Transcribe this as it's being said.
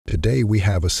Today we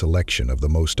have a selection of the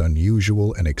most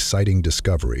unusual and exciting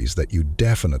discoveries that you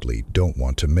definitely don't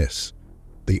want to miss.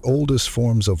 The oldest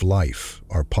forms of life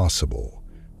are possible.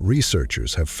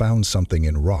 Researchers have found something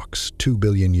in rocks 2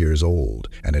 billion years old,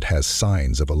 and it has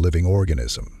signs of a living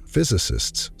organism.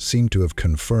 Physicists seem to have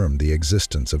confirmed the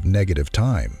existence of negative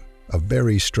time, a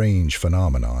very strange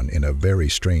phenomenon in a very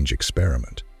strange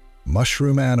experiment.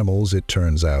 Mushroom animals, it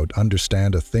turns out,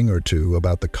 understand a thing or two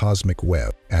about the cosmic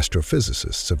web.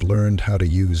 Astrophysicists have learned how to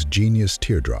use genius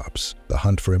teardrops. The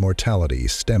hunt for immortality,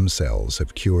 stem cells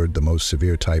have cured the most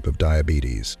severe type of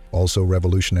diabetes. Also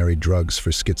revolutionary drugs for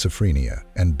schizophrenia.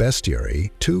 And bestiary,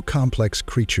 two complex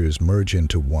creatures merge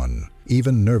into one.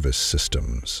 Even nervous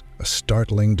systems, a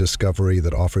startling discovery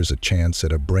that offers a chance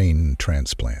at a brain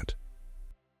transplant.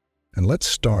 And let's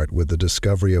start with the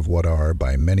discovery of what are,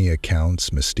 by many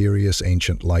accounts, mysterious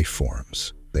ancient life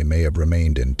forms. They may have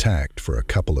remained intact for a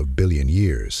couple of billion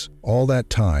years. All that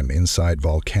time inside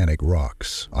volcanic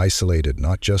rocks, isolated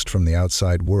not just from the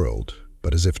outside world,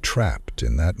 but as if trapped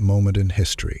in that moment in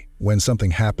history. When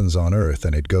something happens on Earth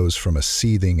and it goes from a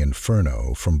seething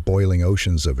inferno, from boiling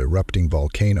oceans of erupting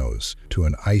volcanoes, to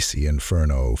an icy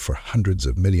inferno for hundreds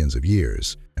of millions of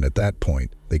years, and at that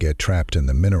point, they get trapped in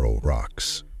the mineral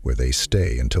rocks, where they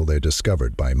stay until they're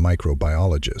discovered by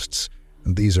microbiologists.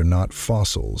 And these are not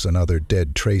fossils and other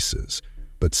dead traces,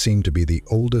 but seem to be the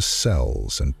oldest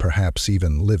cells and perhaps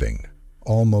even living,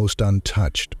 almost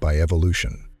untouched by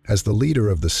evolution. As the leader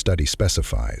of the study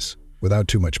specifies, without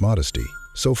too much modesty,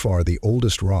 so far the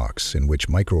oldest rocks in which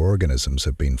microorganisms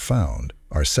have been found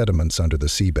are sediments under the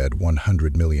seabed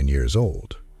 100 million years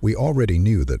old. We already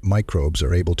knew that microbes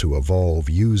are able to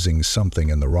evolve using something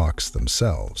in the rocks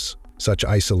themselves. Such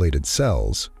isolated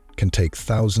cells can take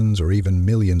thousands or even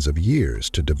millions of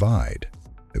years to divide.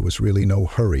 There was really no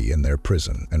hurry in their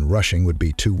prison, and rushing would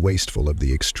be too wasteful of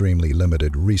the extremely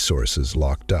limited resources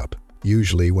locked up.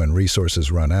 Usually, when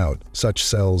resources run out, such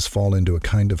cells fall into a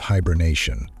kind of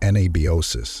hibernation,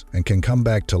 anabiosis, and can come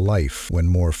back to life when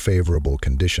more favorable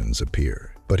conditions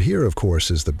appear. But here, of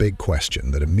course, is the big question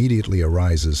that immediately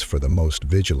arises for the most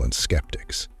vigilant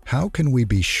skeptics. How can we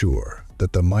be sure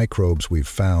that the microbes we've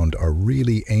found are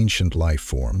really ancient life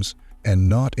forms and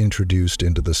not introduced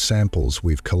into the samples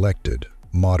we've collected,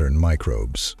 modern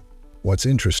microbes? What's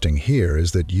interesting here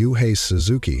is that Yuhei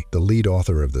Suzuki, the lead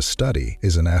author of the study,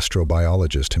 is an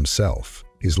astrobiologist himself.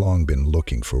 He's long been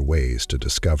looking for ways to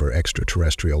discover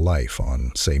extraterrestrial life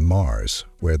on, say, Mars,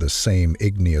 where the same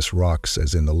igneous rocks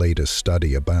as in the latest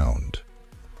study abound.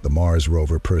 The Mars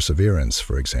rover Perseverance,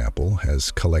 for example,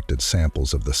 has collected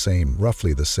samples of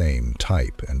roughly the same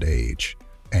type and age,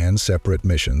 and separate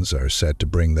missions are set to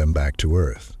bring them back to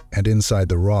Earth. And inside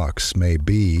the rocks may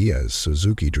be, as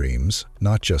Suzuki dreams,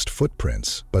 not just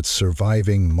footprints, but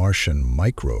surviving Martian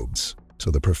microbes. So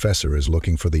the professor is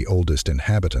looking for the oldest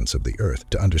inhabitants of the Earth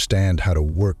to understand how to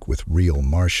work with real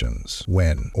Martians,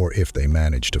 when or if they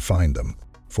manage to find them.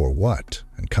 For what,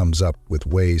 and comes up with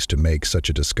ways to make such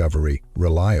a discovery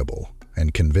reliable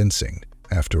and convincing.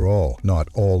 After all, not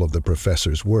all of the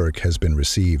professor's work has been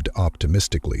received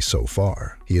optimistically so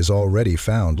far. He has already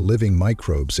found living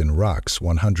microbes in rocks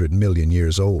 100 million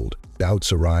years old.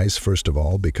 Doubts arise, first of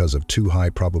all, because of too high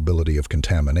probability of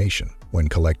contamination when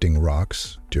collecting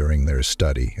rocks during their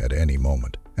study at any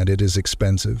moment. And it is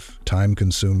expensive,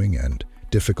 time-consuming, and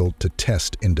difficult to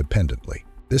test independently.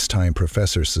 This time,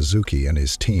 Professor Suzuki and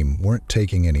his team weren't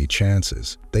taking any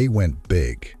chances. They went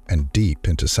big and deep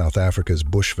into South Africa's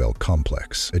Bushveld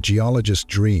complex, a geologist's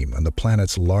dream and the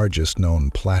planet's largest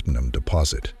known platinum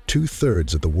deposit.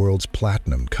 2/3 of the world's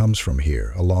platinum comes from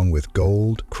here, along with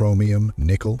gold, chromium,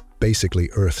 nickel, basically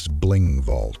Earth's bling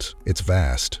vault. It's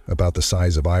vast, about the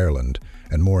size of Ireland,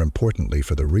 and more importantly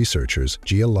for the researchers,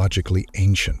 geologically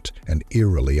ancient and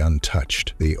eerily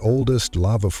untouched. The oldest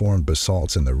lava-formed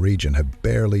basalts in the region have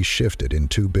barely shifted in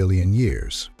 2 billion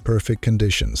years. Perfect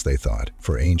conditions, they thought,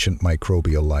 for ancient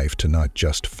microbial life to not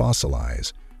just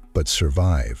fossilize, but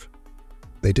survive.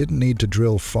 They didn't need to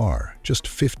drill far, just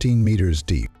 15 meters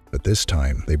deep. But this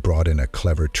time, they brought in a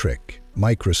clever trick.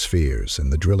 Microspheres in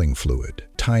the drilling fluid,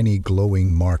 tiny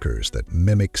glowing markers that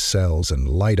mimic cells and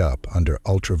light up under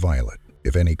ultraviolet.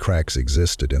 If any cracks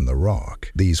existed in the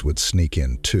rock, these would sneak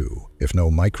in too. If no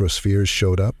microspheres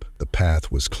showed up, the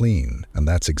path was clean, and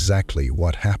that's exactly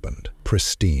what happened.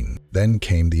 Pristine. Then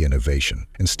came the innovation.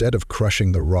 Instead of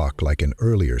crushing the rock like in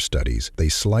earlier studies, they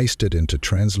sliced it into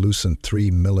translucent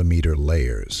 3mm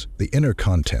layers. The inner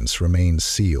contents remained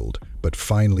sealed, but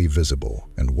finely visible.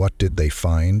 And what did they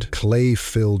find?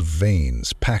 Clay-filled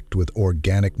veins packed with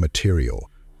organic material,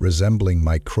 resembling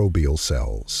microbial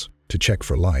cells. To check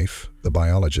for life, the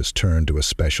biologists turned to a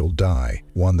special dye,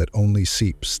 one that only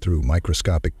seeps through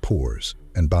microscopic pores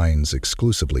and binds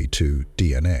exclusively to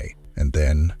DNA. And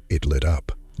then it lit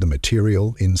up. The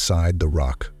material inside the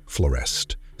rock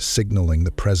fluoresced, signaling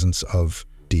the presence of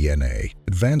DNA.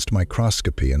 Advanced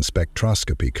microscopy and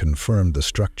spectroscopy confirmed the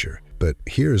structure. But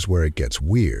here's where it gets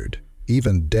weird.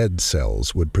 Even dead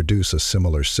cells would produce a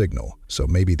similar signal, so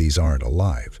maybe these aren't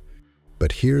alive.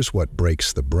 But here's what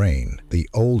breaks the brain. The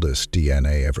oldest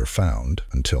DNA ever found,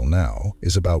 until now,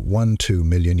 is about 1-2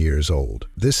 million years old.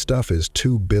 This stuff is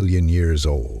 2 billion years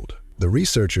old. The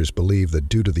researchers believe that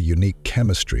due to the unique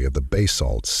chemistry of the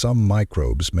basalt, some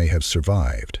microbes may have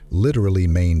survived, literally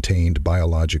maintained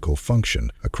biological function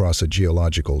across a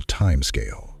geological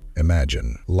timescale.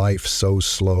 Imagine life so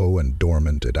slow and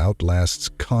dormant it outlasts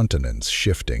continents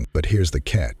shifting. But here's the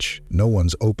catch. No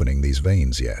one's opening these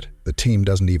veins yet. The team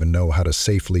doesn't even know how to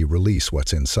safely release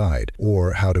what's inside,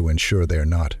 or how to ensure they're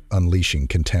not unleashing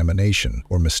contamination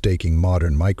or mistaking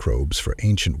modern microbes for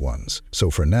ancient ones. So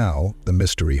for now, the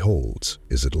mystery holds.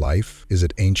 Is it life? Is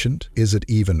it ancient? Is it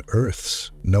even Earth's?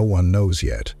 No one knows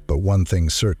yet, but one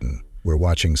thing's certain. We're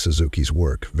watching Suzuki's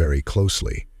work very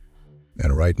closely.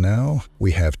 And right now,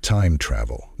 we have time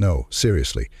travel. No,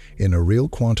 seriously, in a real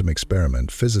quantum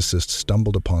experiment, physicists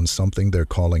stumbled upon something they're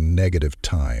calling negative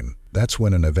time. That's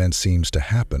when an event seems to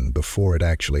happen before it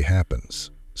actually happens.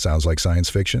 Sounds like science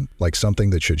fiction? Like something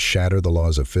that should shatter the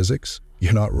laws of physics?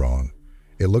 You're not wrong.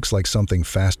 It looks like something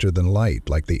faster than light,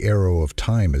 like the arrow of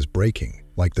time is breaking,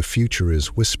 like the future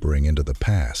is whispering into the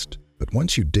past. But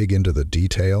once you dig into the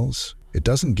details, it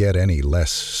doesn't get any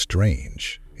less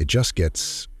strange. It just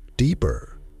gets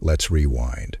deeper. Let's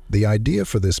rewind. The idea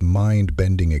for this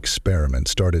mind-bending experiment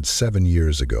started 7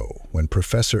 years ago when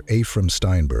Professor Ephraim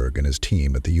Steinberg and his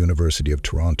team at the University of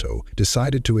Toronto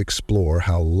decided to explore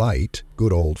how light,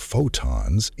 good old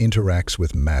photons, interacts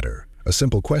with matter. A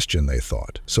simple question, they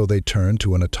thought, so they turned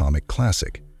to an atomic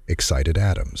classic, excited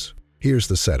atoms. Here's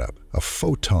the setup. A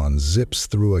photon zips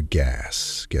through a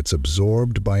gas, gets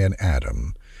absorbed by an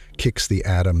atom, kicks the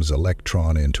atom's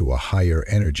electron into a higher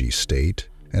energy state,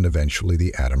 and eventually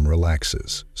the atom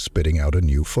relaxes, spitting out a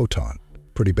new photon.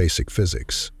 Pretty basic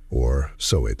physics, or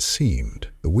so it seemed.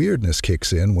 The weirdness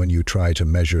kicks in when you try to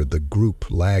measure the group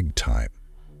lag time,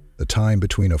 the time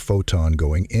between a photon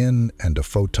going in and a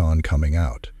photon coming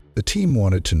out. The team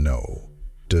wanted to know,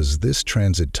 does this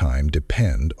transit time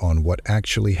depend on what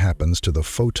actually happens to the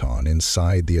photon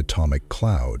inside the atomic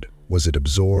cloud? Was it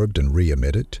absorbed and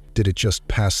re-emitted? Did it just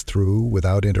pass through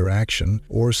without interaction,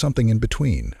 or something in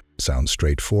between? Sounds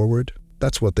straightforward?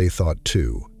 That's what they thought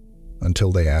too,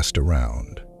 until they asked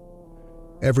around.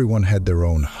 Everyone had their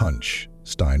own hunch,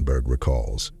 Steinberg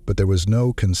recalls, but there was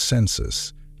no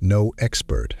consensus. No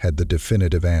expert had the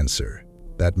definitive answer.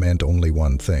 That meant only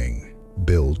one thing: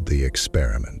 build the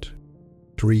experiment.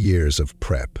 3 years of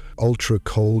prep,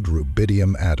 ultra-cold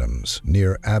rubidium atoms,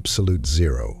 near absolute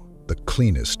zero, the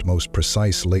cleanest, most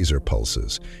precise laser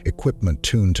pulses, equipment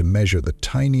tuned to measure the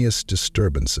tiniest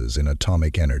disturbances in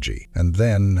atomic energy. And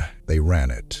then they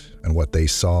ran it, and what they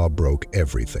saw broke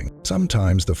everything.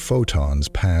 Sometimes the photons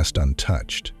passed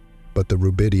untouched, but the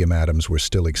rubidium atoms were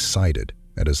still excited,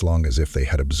 and as long as if they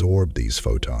had absorbed these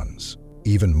photons.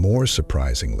 Even more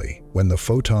surprisingly, when the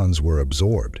photons were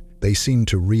absorbed, they seemed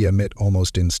to re-emit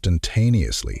almost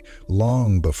instantaneously,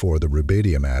 long before the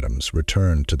rubidium atoms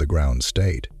returned to the ground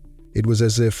state. It was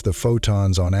as if the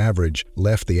photons on average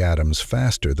left the atoms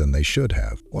faster than they should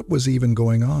have. What was even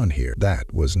going on here?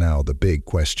 That was now the big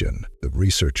question. The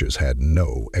researchers had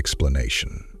no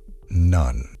explanation.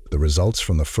 None. The results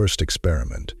from the first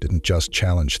experiment didn't just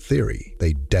challenge theory,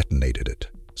 they detonated it.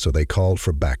 So they called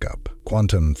for backup.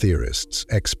 Quantum theorists,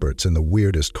 experts in the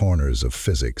weirdest corners of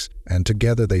physics, and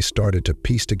together they started to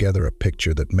piece together a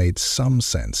picture that made some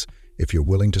sense if you're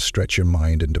willing to stretch your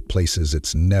mind into places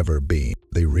it's never been.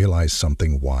 They realized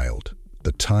something wild.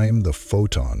 The time the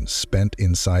photon spent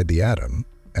inside the atom,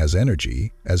 as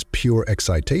energy, as pure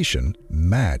excitation,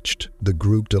 matched the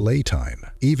group delay time,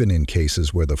 even in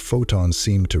cases where the photon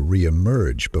seemed to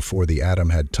re-emerge before the atom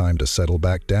had time to settle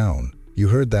back down. You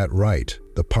heard that right.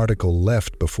 The particle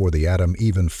left before the atom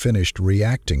even finished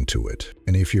reacting to it.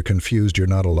 And if you're confused, you're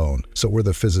not alone. So were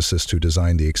the physicists who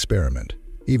designed the experiment.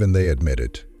 Even they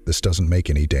admitted, this doesn't make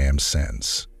any damn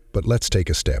sense. But let's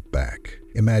take a step back.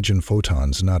 Imagine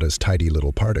photons not as tidy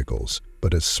little particles,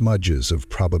 but as smudges of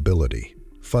probability.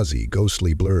 Fuzzy,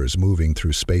 ghostly blurs moving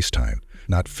through space-time.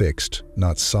 Not fixed,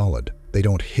 not solid, They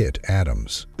don't hit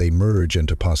atoms, they merge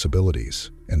into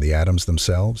possibilities. And the atoms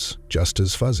themselves, just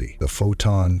as fuzzy. The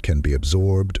photon can be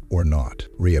absorbed or not,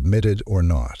 re-emitted or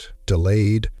not,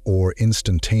 delayed or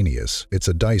instantaneous. It's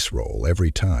a dice roll every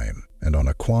time. And on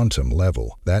a quantum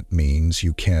level, that means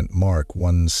you can't mark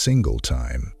one single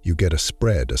time. You get a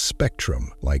spread, a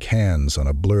spectrum, like hands on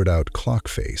a blurred-out clock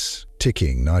face,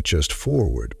 ticking not just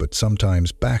forward, but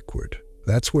sometimes backward.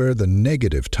 That's where the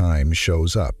negative time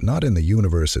shows up, not in the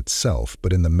universe itself,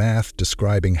 but in the math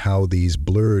describing how these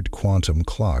blurred quantum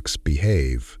clocks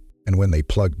behave. And when they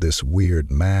plugged this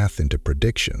weird math into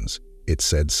predictions, it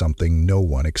said something no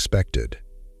one expected.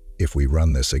 If we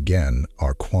run this again,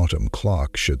 our quantum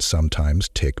clock should sometimes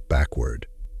tick backward.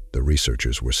 The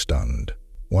researchers were stunned.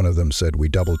 One of them said we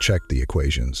double-checked the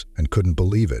equations and couldn't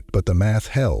believe it, but the math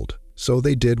held. So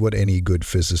they did what any good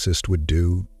physicist would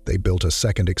do. They built a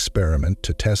second experiment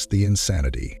to test the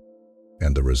insanity.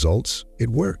 And the results? It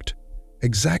worked.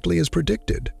 Exactly as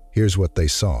predicted. Here's what they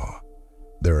saw.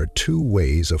 There are two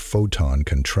ways a photon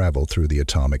can travel through the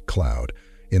atomic cloud.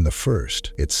 In the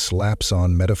first, it slaps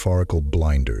on metaphorical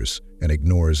blinders and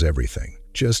ignores everything.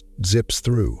 Just zips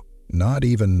through, not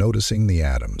even noticing the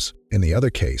atoms. In the other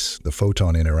case, the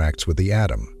photon interacts with the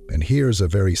atom. And here's a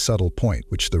very subtle point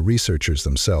which the researchers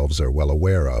themselves are well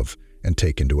aware of and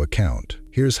take into account.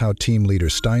 Here's how team leader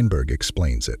Steinberg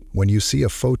explains it. When you see a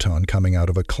photon coming out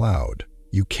of a cloud,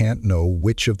 you can't know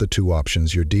which of the two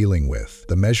options you're dealing with.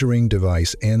 The measuring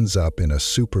device ends up in a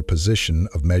superposition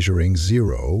of measuring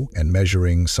 0 and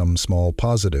measuring some small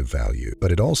positive value.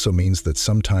 But it also means that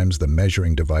sometimes the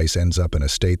measuring device ends up in a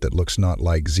state that looks not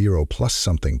like 0 plus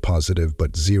something positive,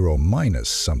 but 0 minus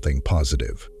something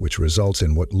positive, which results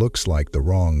in what looks like the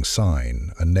wrong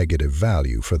sign, a negative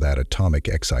value for that atomic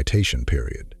excitation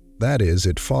period. That is,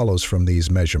 it follows from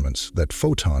these measurements that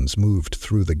photons moved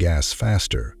through the gas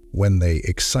faster when they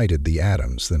excited the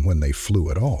atoms than when they flew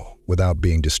at all, without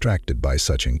being distracted by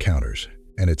such encounters.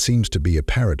 And it seems to be a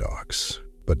paradox,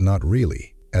 but not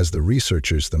really. As the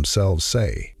researchers themselves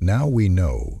say, now we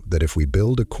know that if we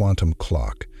build a quantum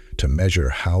clock to measure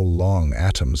how long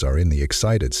atoms are in the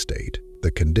excited state,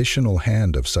 the conditional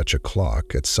hand of such a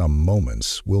clock at some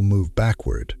moments will move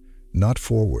backward, not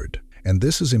forward. And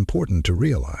this is important to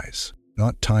realize.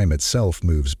 Not time itself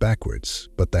moves backwards,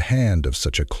 but the hand of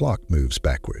such a clock moves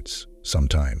backwards,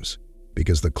 sometimes,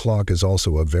 because the clock is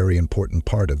also a very important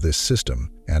part of this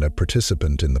system and a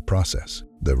participant in the process.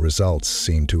 The results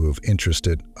seem to have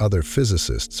interested other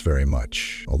physicists very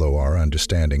much, although our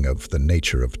understanding of the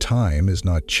nature of time is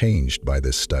not changed by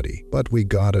this study. But we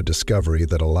got a discovery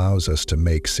that allows us to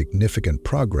make significant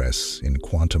progress in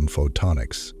quantum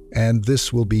photonics. And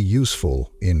this will be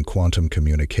useful in quantum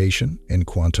communication, in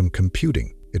quantum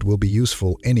computing. It will be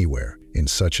useful anywhere in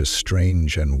such a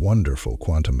strange and wonderful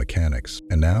quantum mechanics.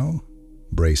 And now,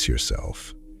 brace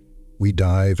yourself. We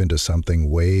dive into something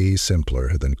way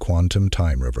simpler than quantum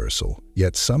time reversal,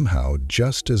 yet somehow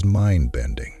just as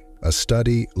mind-bending. A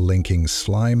study linking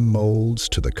slime molds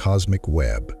to the cosmic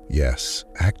web. Yes,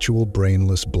 actual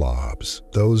brainless blobs.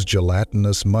 Those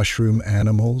gelatinous mushroom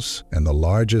animals and the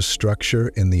largest structure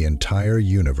in the entire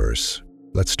universe.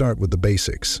 Let's start with the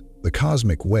basics. The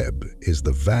cosmic web is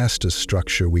the vastest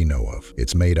structure we know of.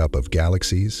 It's made up of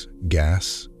galaxies,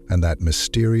 gas, and that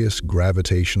mysterious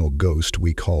gravitational ghost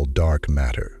we call dark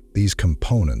matter. These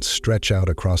components stretch out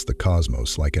across the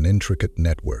cosmos like an intricate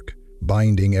network,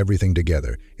 binding everything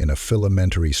together in a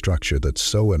filamentary structure that's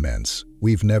so immense,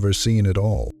 we've never seen it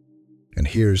all. And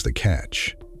here's the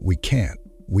catch. We can't.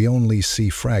 We only see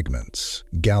fragments,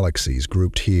 galaxies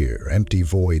grouped here, empty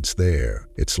voids there.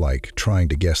 It's like trying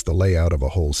to guess the layout of a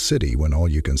whole city when all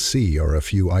you can see are a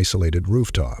few isolated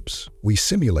rooftops. We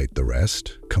simulate the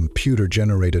rest,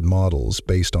 computer-generated models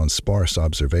based on sparse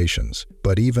observations,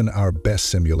 but even our best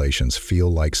simulations feel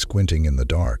like squinting in the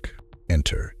dark.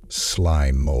 Enter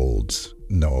slime molds.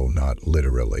 No, not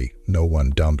literally. No one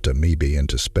dumped amoebae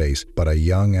into space, but a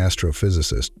young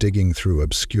astrophysicist digging through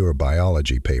obscure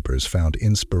biology papers found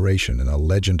inspiration in a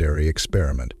legendary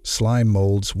experiment. Slime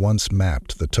molds once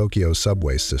mapped the Tokyo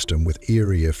subway system with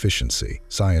eerie efficiency.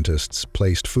 Scientists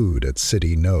placed food at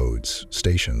city nodes,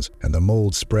 stations, and the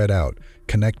molds spread out,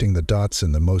 connecting the dots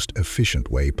in the most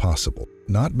efficient way possible.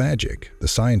 Not magic. The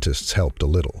scientists helped a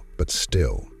little, but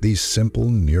still, these simple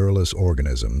neuraless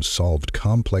organisms solved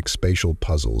complex spatial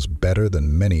puzzles better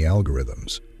than many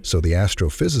algorithms. So the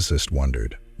astrophysicist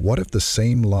wondered, what if the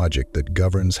same logic that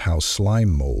governs how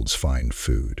slime molds find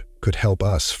food could help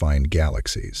us find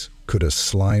galaxies? Could a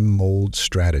slime mold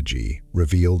strategy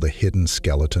reveal the hidden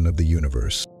skeleton of the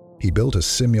universe? He built a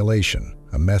simulation,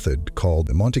 a method called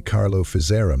the Monte Carlo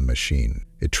Physarum machine.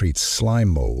 It treats slime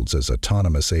molds as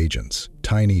autonomous agents,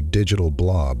 tiny digital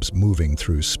blobs moving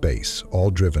through space,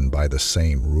 all driven by the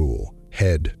same rule: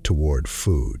 head toward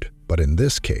food. But in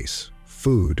this case,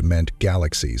 food meant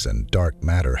galaxies and dark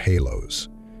matter halos.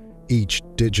 Each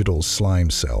digital slime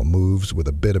cell moves with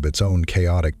a bit of its own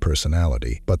chaotic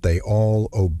personality, but they all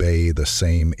obey the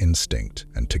same instinct,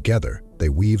 and together they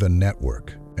weave a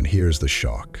network. And here's the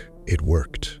shock. It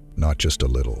worked. Not just a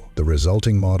little. The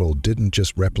resulting model didn't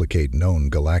just replicate known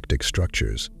galactic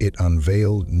structures. It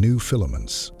unveiled new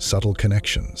filaments, subtle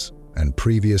connections, and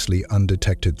previously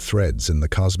undetected threads in the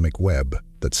cosmic web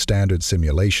that standard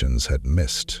simulations had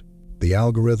missed. The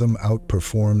algorithm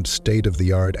outperformed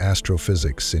state-of-the-art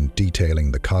astrophysics in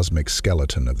detailing the cosmic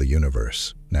skeleton of the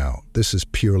universe. Now, this is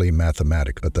purely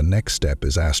mathematical, but the next step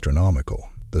is astronomical.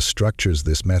 The structures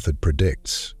this method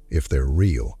predicts, if they're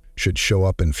real, should show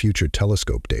up in future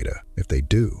telescope data. If they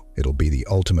do, it'll be the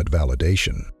ultimate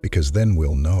validation, because then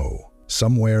we'll know.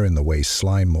 Somewhere in the way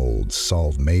slime molds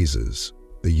solve mazes,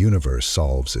 the universe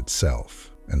solves itself.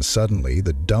 And suddenly,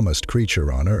 the dumbest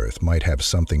creature on Earth might have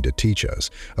something to teach us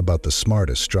about the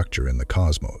smartest structure in the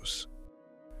cosmos.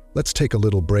 Let's take a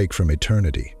little break from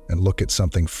eternity and look at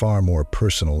something far more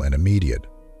personal and immediate: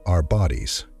 our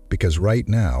bodies. Because right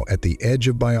now, at the edge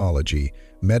of biology,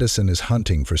 medicine is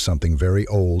hunting for something very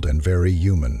old and very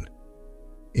human: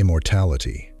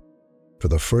 immortality. For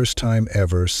the first time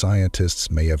ever, scientists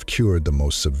may have cured the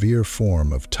most severe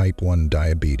form of type 1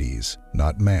 diabetes,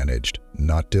 not managed,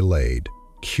 not delayed,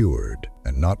 cured,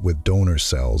 and not with donor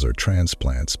cells or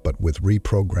transplants, but with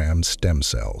reprogrammed stem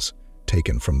cells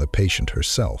taken from the patient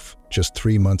herself. Just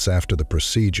 3 months after the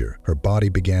procedure, her body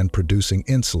began producing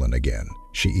insulin again.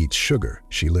 She eats sugar.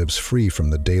 She lives free from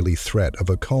the daily threat of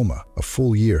a coma. A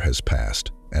full year has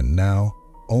passed, and now,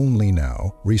 only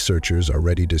now, researchers are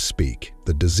ready to speak.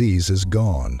 The disease is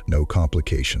gone. No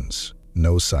complications,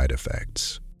 no side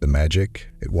effects. The magic?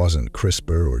 It wasn't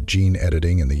CRISPR or gene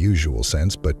editing in the usual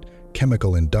sense, but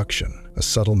chemical induction, a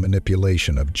subtle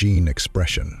manipulation of gene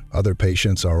expression. Other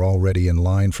patients are already in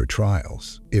line for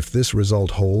trials. If this result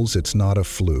holds, it's not a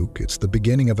fluke, it's the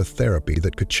beginning of a therapy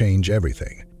that could change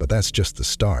everything. But that's just the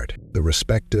start. The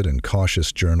respected and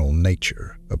cautious journal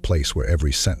Nature, a place where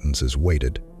every sentence is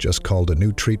weighted, just called a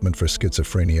new treatment for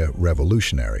schizophrenia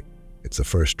revolutionary. It's the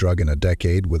first drug in a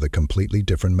decade with a completely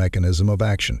different mechanism of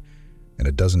action. And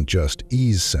it doesn't just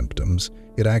ease symptoms,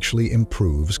 it actually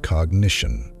improves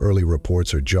cognition. Early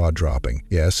reports are jaw-dropping.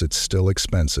 Yes, it's still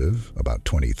expensive, about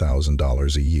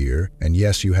 $20,000 a year, and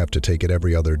yes, you have to take it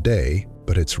every other day,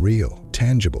 but it's real,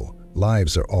 tangible.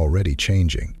 Lives are already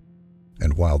changing.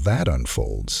 And while that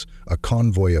unfolds, a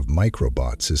convoy of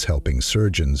microbots is helping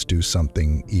surgeons do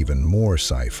something even more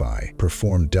sci-fi: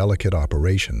 perform delicate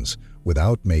operations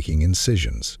without making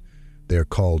incisions. They're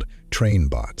called train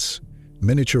bots.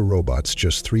 Miniature robots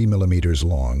just 3 millimeters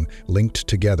long, linked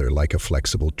together like a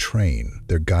flexible train.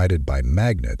 They're guided by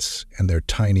magnets, and their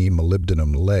tiny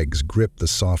molybdenum legs grip the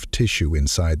soft tissue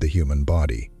inside the human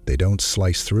body. They don't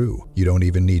slice through. You don't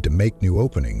even need to make new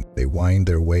opening. They wind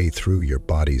their way through your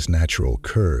body's natural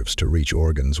curves to reach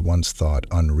organs once thought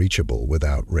unreachable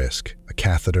without risk. A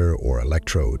catheter or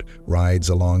electrode rides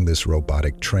along this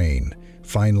robotic train,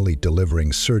 finally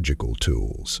delivering surgical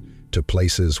tools to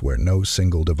places where no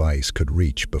single device could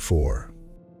reach before.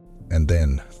 And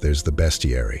then there's the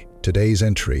bestiary. Today's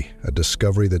entry, a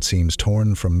discovery that seems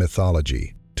torn from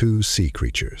mythology: 2 sea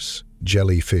creatures,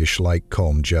 jellyfish-like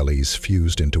comb jellies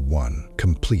fused into one,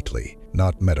 completely,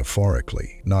 not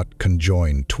metaphorically, not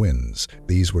conjoined twins.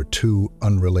 These were 2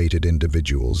 unrelated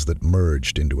individuals that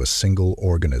merged into a single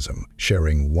organism,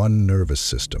 sharing one nervous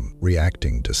system,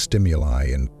 reacting to stimuli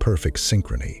in perfect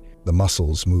synchrony. The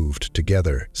muscles moved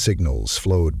together, signals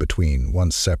flowed between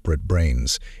once separate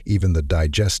brains, even the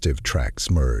digestive tracts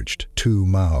merged. 2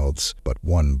 mouths, but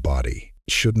one body.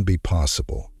 It shouldn't be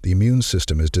possible. The immune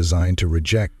system is designed to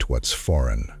reject what's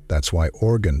foreign. That's why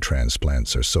organ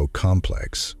transplants are so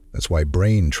complex. That's why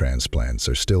brain transplants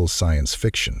are still science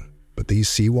fiction. But these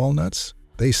sea walnuts?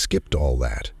 They skipped all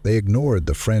that. They ignored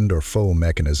the friend or foe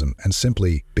mechanism and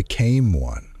simply became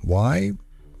one. Why?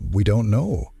 We don't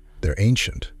know. They're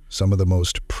ancient. Some of the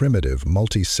most primitive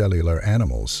multicellular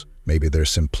animals. Maybe their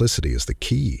simplicity is the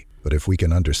key, but if we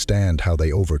can understand how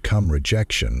they overcome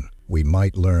rejection, we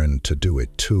might learn to do it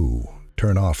too.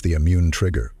 Turn off the immune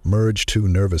trigger, merge 2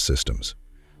 nervous systems,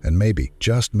 and maybe,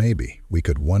 just maybe, we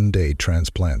could one day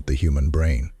transplant the human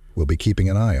brain. We'll be keeping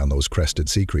an eye on those crested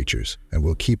sea creatures, and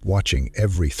we'll keep watching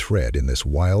every thread in this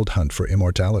wild hunt for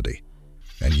immortality.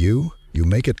 And you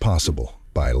make it possible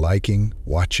by liking,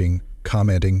 watching,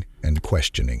 commenting, and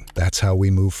questioning. That's how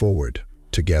we move forward.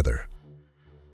 together.